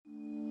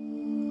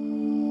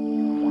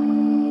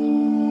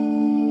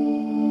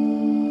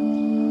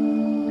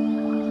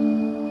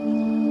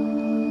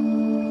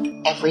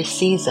Every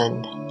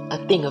season, a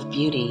thing of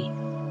beauty.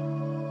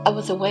 I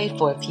was away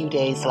for a few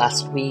days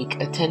last week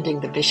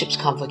attending the Bishop's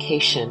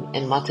Convocation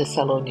in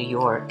Monticello, New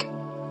York.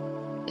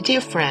 A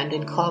dear friend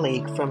and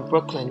colleague from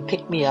Brooklyn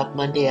picked me up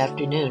Monday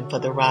afternoon for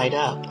the ride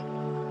up.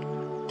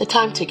 The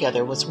time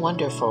together was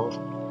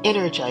wonderful,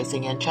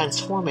 energizing and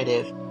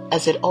transformative,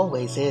 as it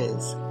always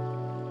is.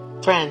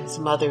 Friends,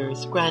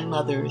 mothers,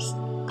 grandmothers,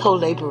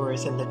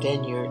 co-laborers in the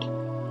vineyard,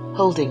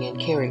 holding and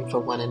caring for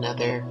one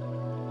another.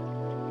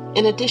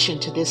 In addition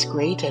to this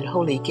great and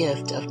holy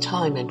gift of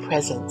time and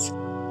presence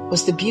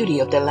was the beauty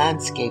of the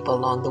landscape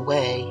along the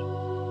way.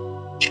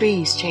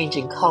 Trees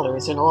changing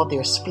colors in all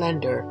their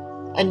splendor,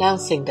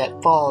 announcing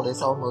that fall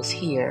is almost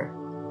here.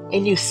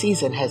 A new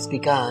season has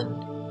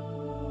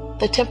begun.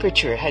 The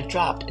temperature had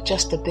dropped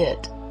just a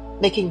bit,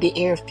 making the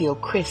air feel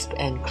crisp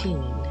and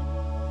clean.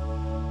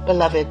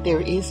 Beloved, there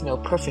is no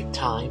perfect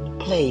time,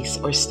 place,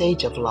 or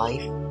stage of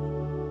life.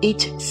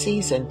 Each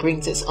season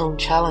brings its own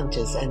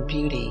challenges and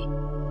beauty.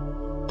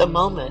 The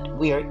moment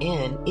we are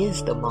in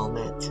is the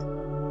moment.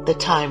 The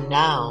time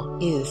now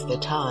is the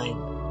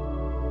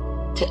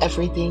time. To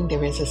everything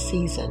there is a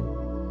season,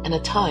 and a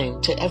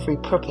time to every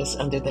purpose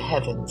under the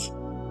heavens.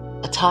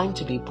 A time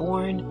to be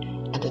born,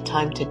 and a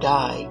time to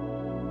die.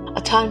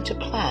 A time to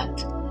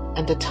plant,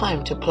 and a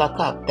time to pluck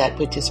up that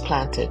which is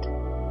planted.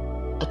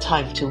 A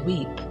time to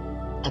weep,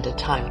 and a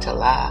time to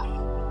laugh.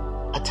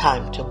 A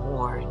time to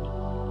mourn,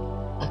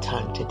 a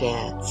time to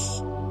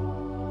dance.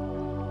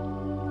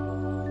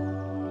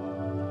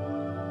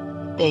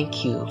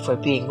 Thank you for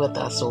being with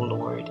us, O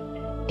Lord,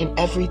 in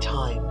every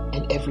time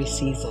and every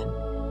season,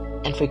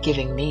 and for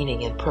giving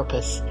meaning and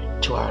purpose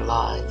to our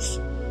lives.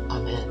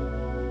 Amen.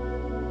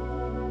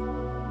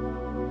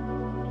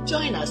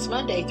 Join us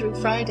Monday through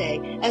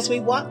Friday as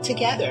we walk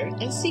together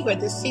and see where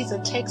this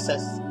season takes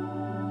us.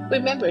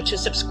 Remember to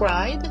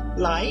subscribe,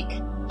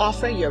 like,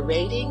 offer your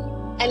rating,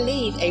 and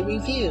leave a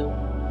review.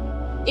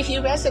 If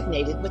you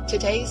resonated with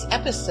today's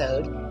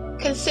episode,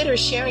 consider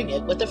sharing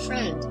it with a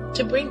friend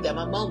to bring them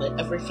a moment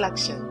of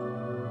reflection.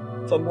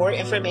 For more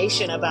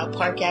information about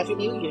Park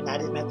Avenue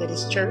United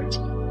Methodist Church,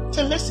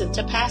 to listen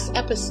to past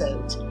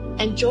episodes,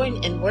 and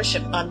join in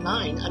worship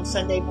online on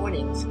Sunday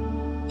mornings,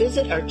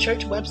 visit our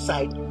church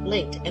website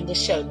linked in the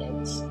show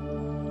notes.